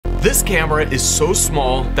This camera is so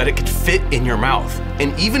small that it could fit in your mouth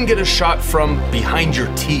and even get a shot from behind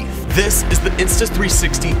your teeth. This is the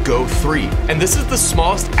Insta360 Go 3, and this is the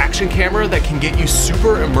smallest action camera that can get you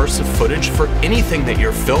super immersive footage for anything that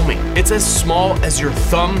you're filming. It's as small as your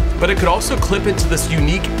thumb, but it could also clip into this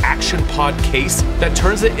unique action pod case that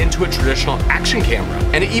turns it into a traditional action camera.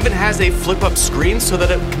 And it even has a flip-up screen so that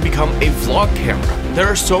it can become a vlog camera. There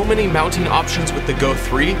are so many mounting options with the Go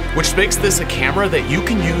 3, which makes this a camera that you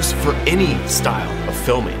can use for any style of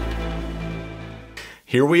filming.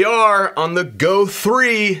 Here we are on the Go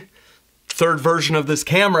 3. Third version of this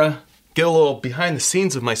camera. Get a little behind the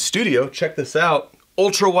scenes of my studio. Check this out.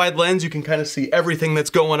 Ultra wide lens, you can kind of see everything that's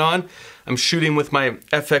going on. I'm shooting with my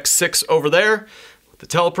FX6 over there with the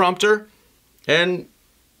teleprompter, and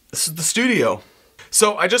this is the studio.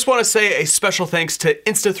 So I just want to say a special thanks to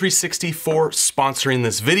Insta360 for sponsoring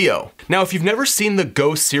this video. Now, if you've never seen the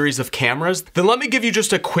Go series of cameras, then let me give you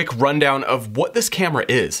just a quick rundown of what this camera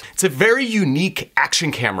is. It's a very unique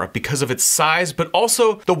action camera because of its size, but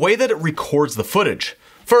also the way that it records the footage.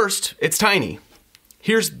 First, it's tiny.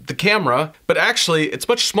 Here's the camera, but actually it's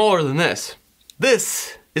much smaller than this.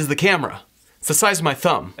 This is the camera. It's the size of my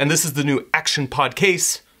thumb, and this is the new action pod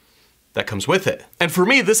case that comes with it. And for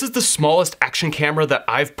me, this is the smallest action camera that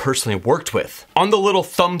I've personally worked with. On the little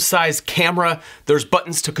thumb-sized camera, there's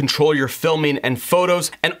buttons to control your filming and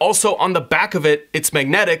photos, and also on the back of it, it's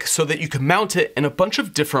magnetic so that you can mount it in a bunch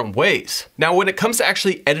of different ways. Now, when it comes to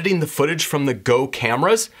actually editing the footage from the Go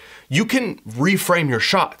cameras, you can reframe your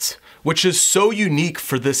shots, which is so unique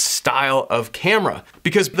for this style of camera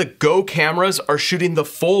because the Go cameras are shooting the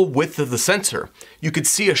full width of the sensor. You could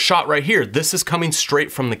see a shot right here. This is coming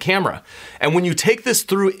straight from the camera. And when you take this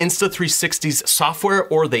through Insta360's software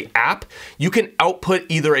or the app, you can output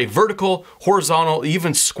either a vertical, horizontal,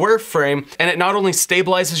 even square frame, and it not only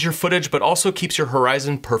stabilizes your footage, but also keeps your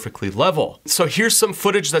horizon perfectly level. So here's some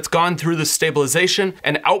footage that's gone through the stabilization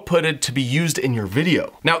and outputted to be used in your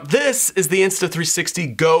video. Now, this is the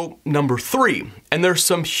Insta360 Go number 3, and there's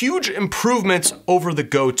some huge improvements over the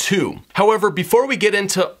Go 2. However, before we get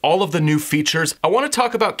into all of the new features, I want to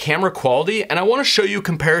talk about camera quality, and I want to show you a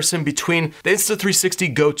comparison between the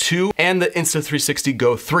Insta360 Go 2 and the Insta360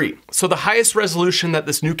 Go 3. So the highest resolution that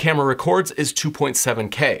this new camera records is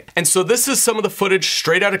 2.7K. And so this is some of the footage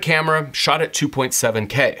straight out of camera, shot at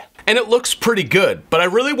 2.7K. And it looks pretty good, but I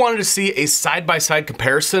really wanted to see a side-by-side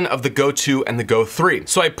comparison of the Go 2 and the Go 3.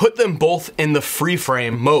 So I put them both in the free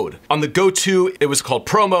frame mode. On the Go 2, it was called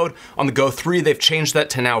Pro mode. On the Go 3, they've changed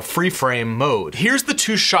that to now free frame mode. Here's the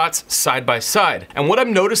two shots side by side. And what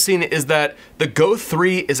I'm noticing is that the Go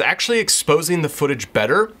 3 is actually exposing the footage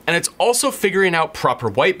better, and it's also figuring out proper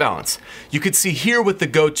white balance. You could see here with the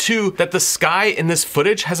Go 2 that the sky in this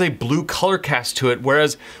footage has a blue color cast to it,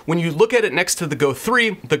 whereas when you look at it next to the Go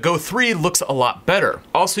 3 looks a lot better.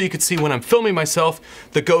 Also, you can see when I'm filming myself,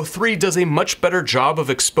 the Go 3 does a much better job of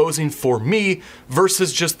exposing for me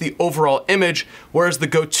versus just the overall image, whereas the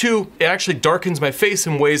Go 2, it actually darkens my face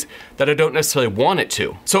in ways that I don't necessarily want it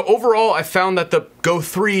to. So overall, I found that the Go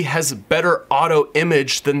 3 has better auto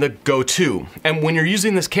image than the Go 2. And when you're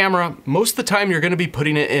using this camera, most of the time you're gonna be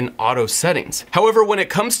putting it in auto settings. However, when it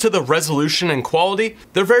comes to the resolution and quality,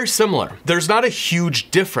 they're very similar. There's not a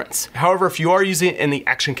huge difference. However, if you are using it in the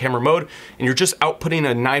action camera mode and you're just outputting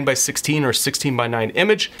a 9:16 or 16:9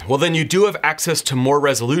 image, well then you do have access to more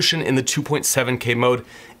resolution in the 2.7K mode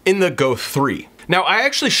in the Go 3. Now, I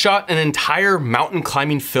actually shot an entire mountain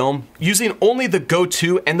climbing film using only the Go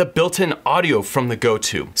 2 and the built-in audio from the Go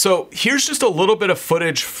 2. So here's just a little bit of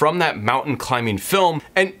footage from that mountain climbing film,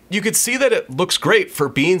 and you could see that it looks great for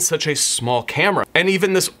being such a small camera. And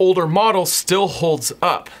even this older model still holds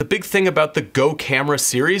up. The big thing about the Go camera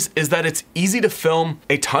series is that it's easy to film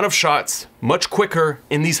a ton of shots much quicker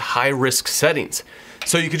in these high-risk settings.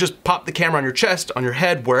 So you could just pop the camera on your chest, on your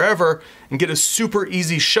head, wherever, and get a super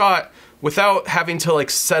easy shot without having to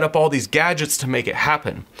like set up all these gadgets to make it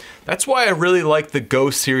happen. That's why I really like the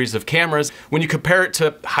Go series of cameras when you compare it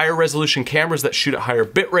to higher resolution cameras that shoot at higher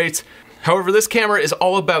bit rates. However, this camera is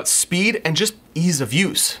all about speed and just ease of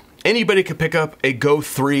use. Anybody could pick up a Go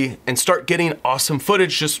 3 and start getting awesome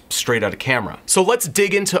footage just straight out of camera. So let's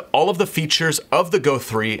dig into all of the features of the Go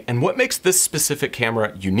 3 and what makes this specific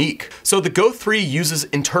camera unique. So the Go 3 uses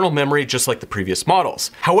internal memory just like the previous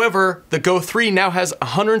models. However, the Go 3 now has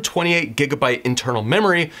 128GB internal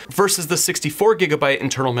memory versus the 64GB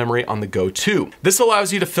internal memory on the Go 2. This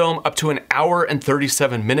allows you to film up to 1 hour and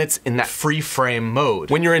 37 minutes in that free frame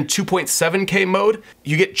mode. When you're in 2.7K mode,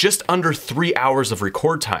 you get just under 3 hours of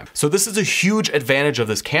record time. So this is a huge advantage of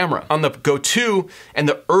this camera. On the Go 2 and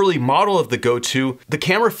the early model of the Go 2, the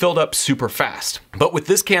camera filled up super fast. But with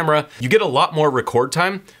this camera, you get a lot more record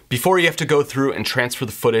time before you have to go through and transfer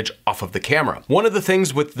the footage off of the camera. One of the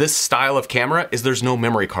things with this style of camera is there's no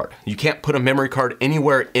memory card. You can't put a memory card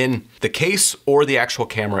anywhere in the case or the actual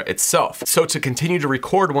camera itself. So to continue to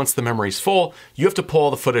record once the memory's full, you have to pull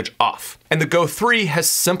all the footage off. And the Go 3 has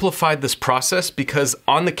simplified this process because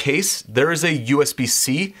on the case, there is a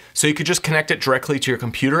USB-C, so you could just connect it directly to your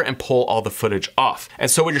computer and pull all the footage off. And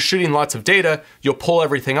so when you're shooting lots of data, you'll pull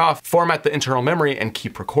everything off, format the internal memory, and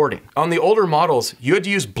keep recording. On the older models, you had to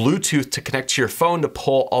use Bluetooth to connect to your phone to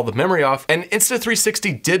pull all the memory off, and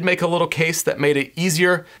Insta360 did make a little case that made it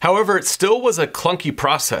easier. However, it still was a clunky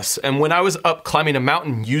process, and when I was up climbing a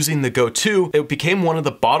mountain using the Go 2, it became one of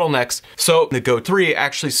the bottlenecks. So the Go 3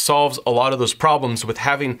 actually solves a lot of those problems with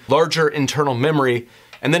having larger internal memory.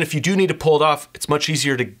 And then if you do need to pull it off, it's much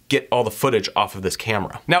easier to get all the footage off of this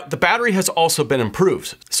camera. Now, the battery has also been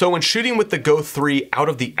improved. So when shooting with the Go 3 out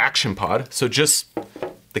of the action pod, so just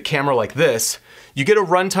the camera like this, you get a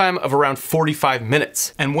runtime of around 45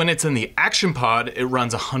 minutes. And when it's in the action pod, it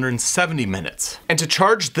runs 170 minutes. And to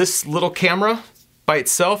charge this little camera by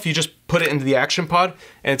itself, you just put it into the action pod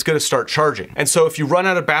and it's gonna start charging. And so if you run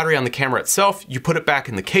out of battery on the camera itself, you put it back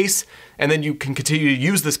in the case and then you can continue to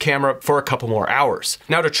use this camera for a couple more hours.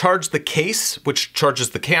 Now to charge the case, which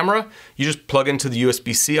charges the camera, you just plug into the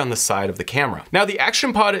USB-C on the side of the camera. Now the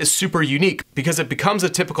action pod is super unique because it becomes a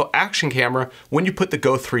typical action camera when you put the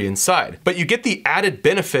Go 3 inside. But you get the added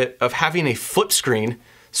benefit of having a flip screen.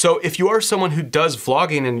 So if you are someone who does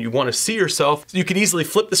vlogging and you wanna see yourself, you could easily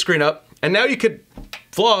flip the screen up and now you could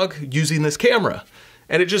vlog using this camera.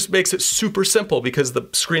 And it just makes it super simple because the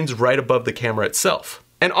screen's right above the camera itself.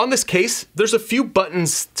 And on this case, there's a few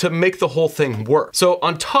buttons to make the whole thing work. So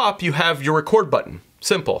on top, you have your record button.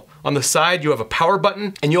 Simple. On the side, you have a power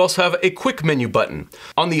button, and you also have a quick menu button.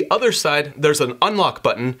 On the other side, there's an unlock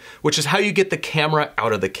button, which is how you get the camera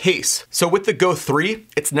out of the case. So with the Go 3,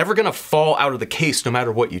 it's never gonna fall out of the case no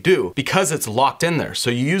matter what you do, because it's locked in there. So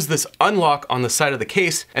you use this unlock on the side of the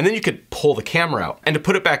case, and then you could pull the camera out. And to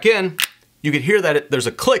put it back in, you could hear that there's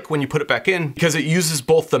a click when you put it back in because it uses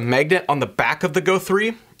both the magnet on the back of the Go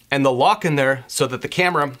 3 and the lock in there so that the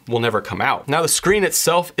camera will never come out. Now the screen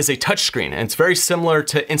itself is a touch screen and it's very similar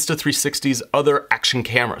to Insta360's other action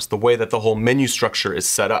cameras, the way that the whole menu structure is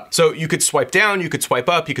set up. So you could swipe down, you could swipe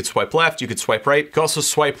up, you could swipe left, you could swipe right. You could also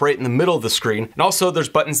swipe right in the middle of the screen. And also there's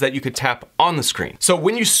buttons that you could tap on the screen. So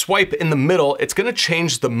when you swipe in the middle, it's gonna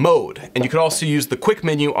change the mode. And you could also use the quick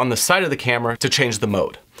menu on the side of the camera to change the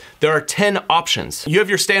mode. There are 10 options. You have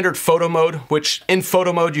your standard photo mode, which in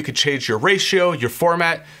photo mode, you could change your ratio, your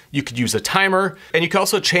format, you could use a timer, and you can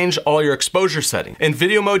also change all your exposure settings. In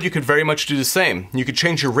video mode, you could very much do the same. You could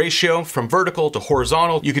change your ratio from vertical to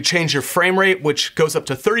horizontal. You could change your frame rate, which goes up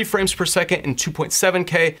to 30 frames per second in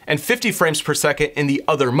 2.7K and 50 frames per second in the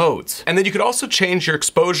other modes. And then you could also change your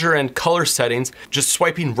exposure and color settings just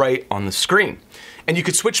swiping right on the screen. And you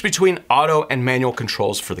could switch between auto and manual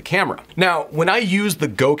controls for the camera. Now, when I use the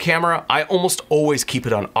Go camera, I almost always keep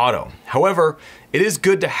it on auto. However, it is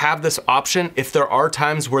good to have this option if there are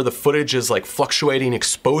times where the footage is like fluctuating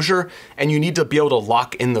exposure and you need to be able to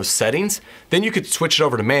lock in those settings, then you could switch it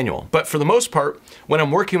over to manual. But for the most part, when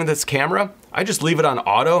I'm working with this camera, I just leave it on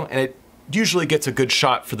auto and it usually gets a good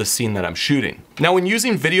shot for the scene that I'm shooting. Now, when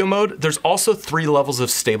using video mode, there's also 3 levels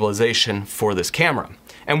of stabilization for this camera.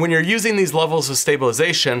 And when you're using these levels of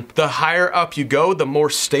stabilization, the higher up you go, the more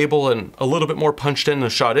stable and a little bit more punched in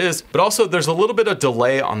the shot is, but also there's a little bit of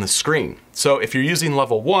delay on the screen. So if you're using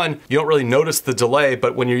level 1, you don't really notice the delay,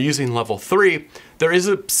 but when you're using level 3, there is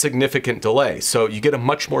a significant delay. So you get a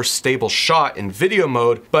much more stable shot in video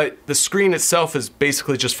mode, but the screen itself is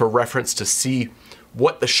basically just for reference to see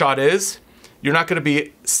what the shot is. You're not gonna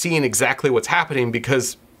be seeing exactly what's happening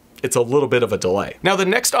because it's a little bit of a delay. Now the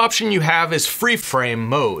next option you have is free frame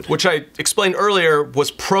mode, which I explained earlier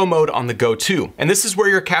was pro mode on the Go 2. And this is where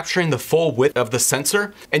you're capturing the full width of the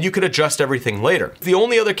sensor and you could adjust everything later. The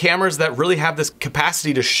only other cameras that really have this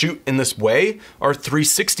capacity to shoot in this way are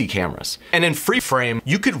 360 cameras. And in free frame,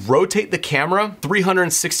 you could rotate the camera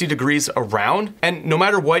 360 degrees around, and no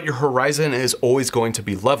matter what, your horizon is always going to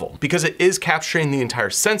be level. Because it is capturing the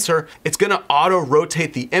entire sensor, it's gonna auto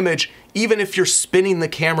rotate the image even if you're spinning the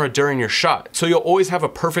camera during your shot. So you'll always have a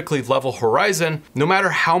perfectly level horizon, no matter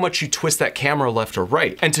how much you twist that camera left or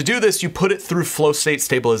right. And to do this, you put it through flow state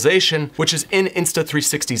stabilization, which is in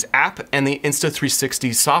Insta360's app and the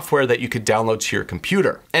Insta360 software that you could download to your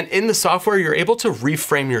computer. And in the software, you're able to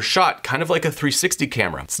reframe your shot, kind of like a 360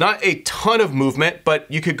 camera. It's not a ton of movement, but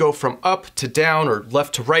you could go from up to down or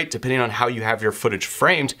left to right, depending on how you have your footage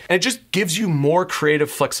framed. And it just gives you more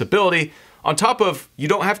creative flexibility On top of, you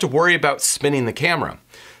don't have to worry about spinning the camera.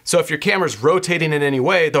 So if your camera's rotating in any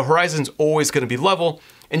way, the horizon's always gonna be level,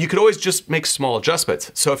 and you could always just make small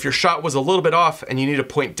adjustments. So if your shot was a little bit off and you need to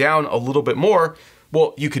point down a little bit more,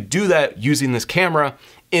 well, you could do that using this camera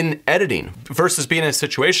in editing versus being in a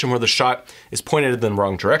situation where the shot is pointed in the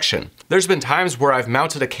wrong direction. There's been times where I've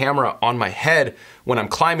mounted a camera on my head when I'm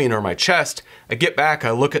climbing or my chest. I get back,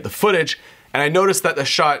 I look at the footage, and I notice that the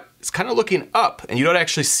shot is kind of looking up and you don't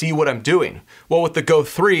actually see what I'm doing. Well, with the Go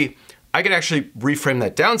 3, I could actually reframe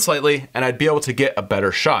that down slightly and I'd be able to get a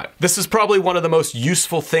better shot. This is probably one of the most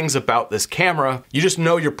useful things about this camera. You just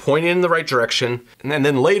know you're pointing in the right direction, and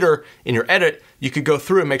then later in your edit, you could go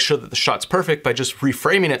through and make sure that the shot's perfect by just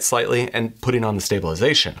reframing it slightly and putting on the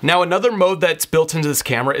stabilization. Now, another mode that's built into this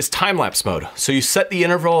camera is time-lapse mode. So you set the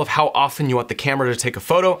interval of how often you want the camera to take a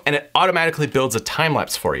photo, and it automatically builds a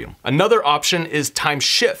time-lapse for you. Another option is time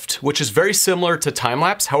shift, which is very similar to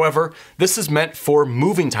time-lapse. However, this is meant for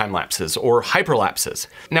moving time-lapses or hyperlapses.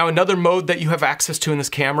 Now, another mode that you have access to in this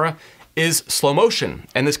camera is slow motion,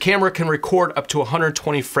 and this camera can record up to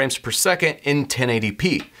 120 frames per second in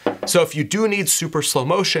 1080p. So if you do need super slow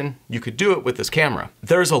motion, you could do it with this camera.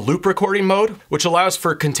 There's a loop recording mode, which allows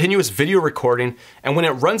for continuous video recording, and when it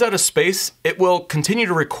runs out of space, it will continue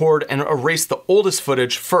to record and erase the oldest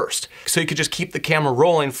footage first. So you could just keep the camera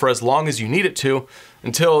rolling for as long as you need it to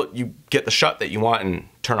until you get the shot that you want and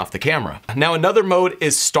turn off the camera. Now, another mode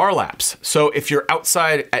is star lapse. So if you're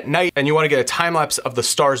outside at night and you want to get a time lapse of the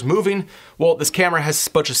stars moving, well, this camera has a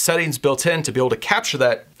bunch of settings built in to be able to capture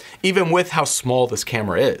that, even with how small this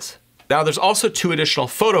camera is. Now, there's also two additional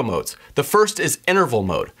photo modes. The first is interval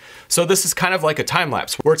mode. So this is kind of like a time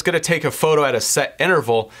lapse where it's gonna take a photo at a set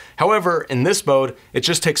interval. However, in this mode, it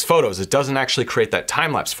just takes photos. It doesn't actually create that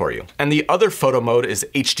time lapse for you. And the other photo mode is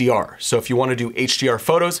HDR. So if you wanna do HDR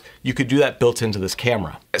photos, you could do that built into this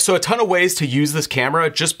camera. So a ton of ways to use this camera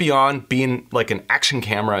just beyond being like an action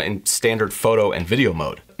camera in standard photo and video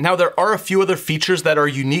mode. Now, there are a few other features that are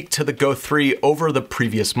unique to the Go 3 over the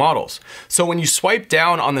previous models. So when you swipe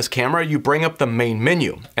down on this camera, you bring up the main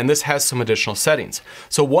menu, and this has some additional settings.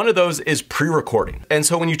 So one of those is pre-recording. And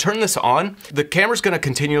so when you turn this on, the camera's gonna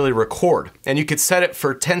continually record, and you could set it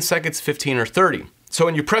for 10 seconds, 15, or 30. So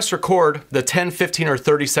when you press record, the 10, 15, or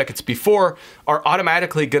 30 seconds before are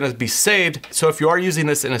automatically gonna be saved. So if you are using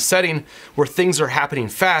this in a setting where things are happening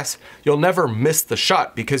fast, you'll never miss the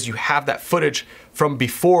shot because you have that footage from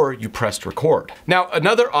before you pressed record. Now,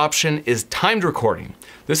 another option is timed recording.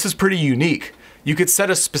 This is pretty unique. You could set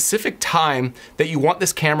a specific time that you want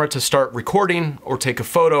this camera to start recording or take a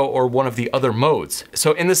photo or one of the other modes.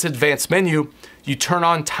 So in this advanced menu, you turn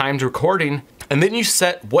on timed recording, and then you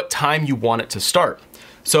set what time you want it to start.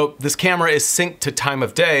 So this camera is synced to time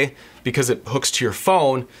of day because it hooks to your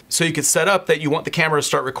phone. So you could set up that you want the camera to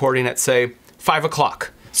start recording at, say, 5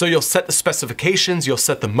 o'clock. So you'll set the specifications, you'll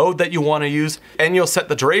set the mode that you want to use, and you'll set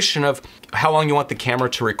the duration of how long you want the camera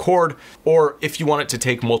to record, or if you want it to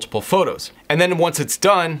take multiple photos. And then once it's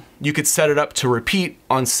done, you could set it up to repeat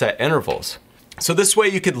on set intervals. So this way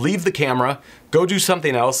you could leave the camera, go do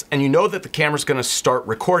something else, and you know that the camera's gonna start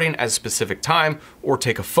recording at a specific time or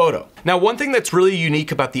take a photo. Now, one thing that's really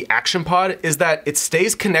unique about the Action Pod is that it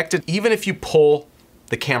stays connected even if you pull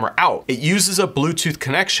the camera out. It uses a Bluetooth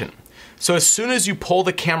connection. So as soon as you pull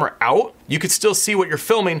the camera out, you could still see what you're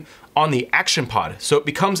filming on the Action Pod. So it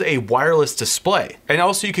becomes a wireless display. And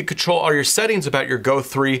also you could control all your settings about your Go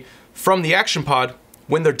 3 from the Action Pod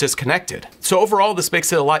when they're disconnected. So overall, this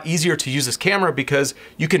makes it a lot easier to use this camera because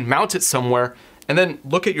you can mount it somewhere and then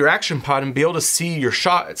look at your Action Pod and be able to see your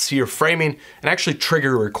shot, see your framing, and actually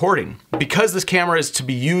trigger recording. Because this camera is to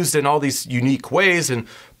be used in all these unique ways and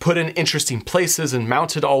put in interesting places and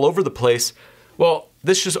mounted all over the place, well,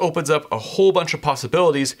 this just opens up a whole bunch of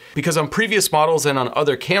possibilities because on previous models and on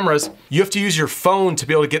other cameras, you have to use your phone to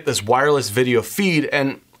be able to get this wireless video feed,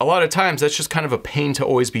 and a lot of times that's just kind of a pain to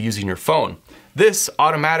always be using your phone. This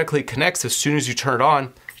automatically connects as soon as you turn it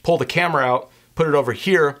on, pull the camera out, put it over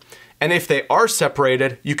here, and if they are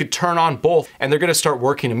separated, you could turn on both and they're gonna start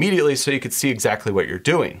working immediately so you can see exactly what you're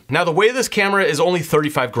doing. Now, the weight of this camera is only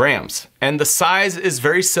 35 grams, and the size is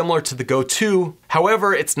very similar to the Go 2,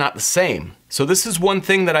 however, it's not the same. So this is one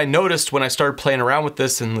thing that I noticed when I started playing around with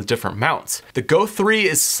this in the different mounts. The Go 3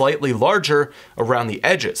 is slightly larger around the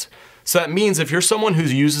edges. So that means if you're someone who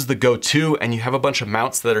uses the Go 2 and you have a bunch of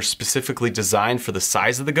mounts that are specifically designed for the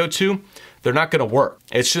size of the Go 2, they're not gonna work.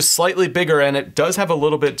 It's just slightly bigger and it does have a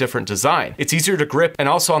little bit different design. It's easier to grip, and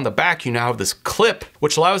also on the back you now have this clip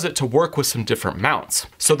which allows it to work with some different mounts.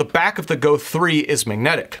 So the back of the Go 3 is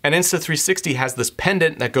magnetic, and Insta360 has this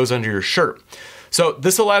pendant that goes under your shirt. So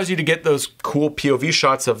this allows you to get those cool POV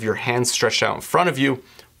shots of your hands stretched out in front of you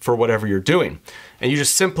for whatever you're doing. And you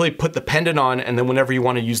just simply put the pendant on, and then whenever you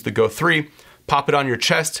want to use the Go 3, pop it on your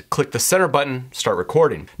chest, click the center button, start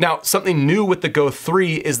recording. Now, something new with the Go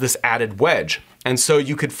 3 is this added wedge. And so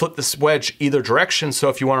you could flip this wedge either direction. So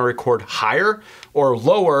if you want to record higher or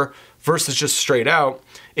lower versus just straight out,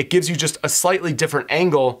 it gives you just a slightly different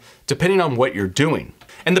angle depending on what you're doing.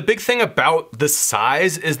 And the big thing about this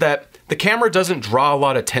size is that the camera doesn't draw a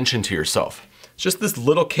lot of attention to yourself. It's just this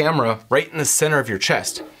little camera right in the center of your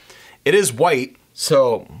chest. It is white,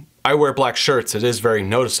 so I wear black shirts, it is very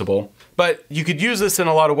noticeable, but you could use this in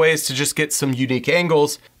a lot of ways to just get some unique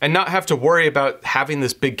angles and not have to worry about having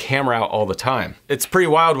this big camera out all the time. It's pretty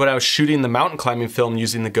wild when I was shooting the mountain climbing film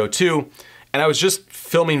using the Go 2, and I was just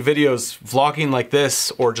filming videos, vlogging like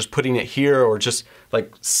this, or just putting it here, or just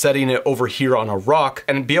like setting it over here on a rock,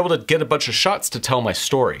 and be able to get a bunch of shots to tell my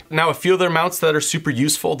story. Now, a few other mounts that are super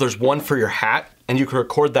useful, there's one for your hat, and you can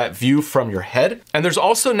record that view from your head. And there's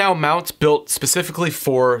also now mounts built specifically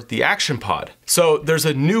for the action pod. So there's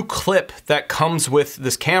a new clip that comes with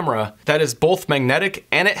this camera that is both magnetic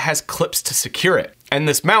and it has clips to secure it. And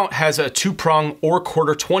this mount has a 2-prong or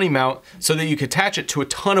quarter 20 mount so that you can attach it to a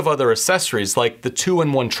ton of other accessories like the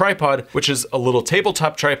 2-in-1 tripod, which is a little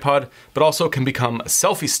tabletop tripod, but also can become a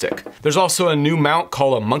selfie stick. There's also a new mount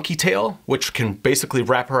called a monkey tail, which can basically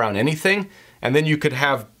wrap around anything. And then you could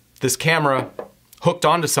have this camera hooked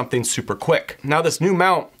onto something super quick. Now this new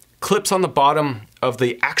mount clips on the bottom of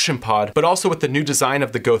the action pod, but also with the new design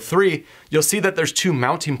of the Go 3, you'll see that there's 2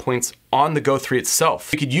 mounting points on the Go 3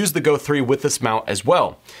 itself. You could use the Go 3 with this mount as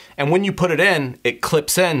well. And when you put it in, it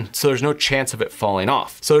clips in, so there's no chance of it falling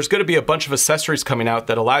off. So there's gonna be a bunch of accessories coming out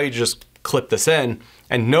that allow you to just clip this in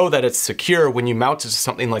and know that it's secure when you mount it to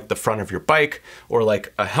something like the front of your bike, or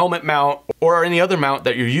like a helmet mount, or any other mount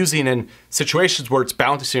that you're using in situations where it's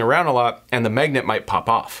bouncing around a lot and the magnet might pop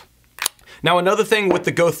off. Now, another thing with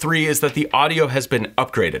the Go 3 is that the audio has been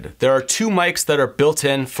upgraded. There are 2 mics that are built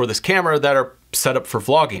in for this camera that are set up for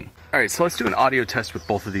vlogging. All right, so let's do an audio test with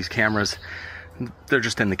both of these cameras. They're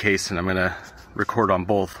just in the case and I'm gonna record on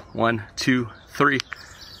both. 1, 2, 3.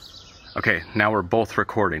 Okay, now we're both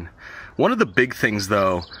recording. One of the big things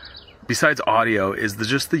though, besides audio, is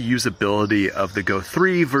just the usability of the Go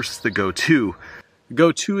 3 versus the Go 2. The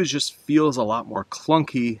Go 2 just feels a lot more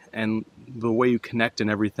clunky, and the way you connect and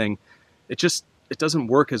everything, it doesn't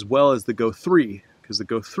work as well as the Go 3, because the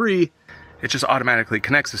Go 3, it just automatically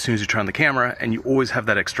connects as soon as you turn on the camera, and you always have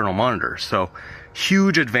that external monitor. So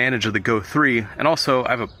huge advantage of the Go 3, and also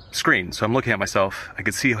I have a screen, so I'm looking at myself, I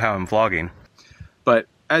can see how I'm vlogging. But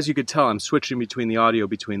as you could tell, I'm switching between the audio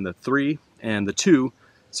between the 3 and the 2,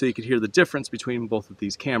 so you could hear the difference between both of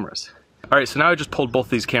these cameras. All right, so now I just pulled both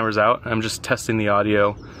these cameras out. I'm just testing the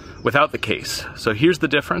audio without the case. So here's the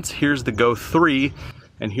difference. Here's the Go 3,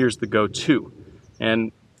 and here's the Go 2.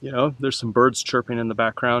 And, you know, there's some birds chirping in the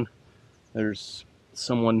background. There's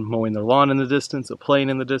someone mowing their lawn in the distance, a plane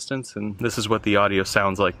in the distance, and this is what the audio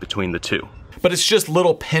sounds like between the 2. But it's just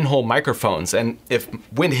little pinhole microphones, and if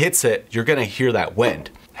wind hits it, you're gonna hear that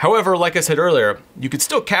wind. However, like I said earlier, you could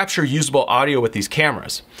still capture usable audio with these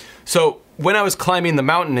cameras. So when I was climbing the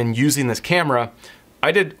mountain and using this camera,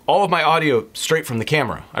 I did all of my audio straight from the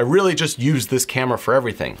camera. I really just used this camera for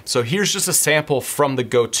everything. So here's just a sample from the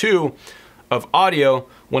Go 2 of audio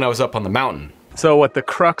when I was up on the mountain. So what the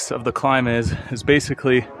crux of the climb is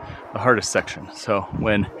basically the hardest section. So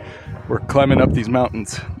when we're climbing up these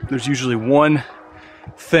mountains, there's usually one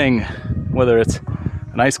thing, whether it's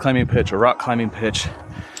an ice climbing pitch, a rock climbing pitch,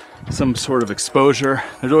 some sort of exposure,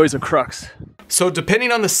 there's always a crux. So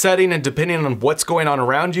depending on the setting and depending on what's going on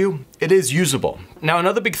around you, it is usable. Now,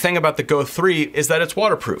 another big thing about the Go 3 is that it's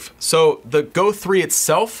waterproof. So the Go 3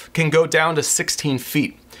 itself can go down to 16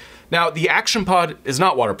 feet. Now, the action pod is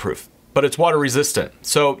not waterproof, but it's water resistant.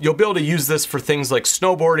 So you'll be able to use this for things like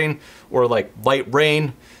snowboarding or like light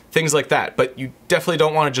rain, things like that. But you definitely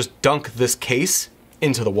don't want to just dunk this case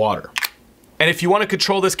into the water. And if you want to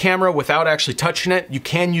control this camera without actually touching it, you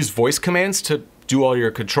can use voice commands to do all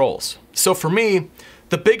your controls. So for me,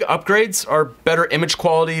 the big upgrades are better image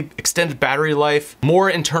quality, extended battery life,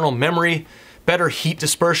 more internal memory, better heat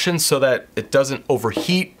dispersion so that it doesn't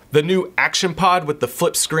overheat, the new action pod with the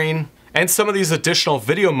flip screen, and some of these additional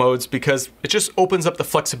video modes because it just opens up the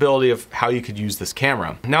flexibility of how you could use this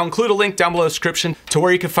camera. Now I'll include a link down below the description to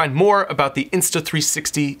where you can find more about the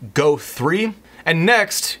Insta360 Go 3. And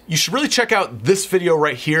next, you should really check out this video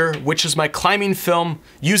right here, which is my climbing film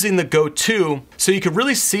using the Go 2, so you could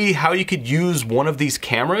really see how you could use one of these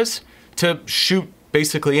cameras to shoot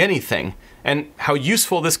basically anything, and how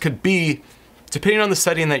useful this could be depending on the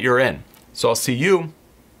setting that you're in. So I'll see you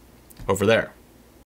over there.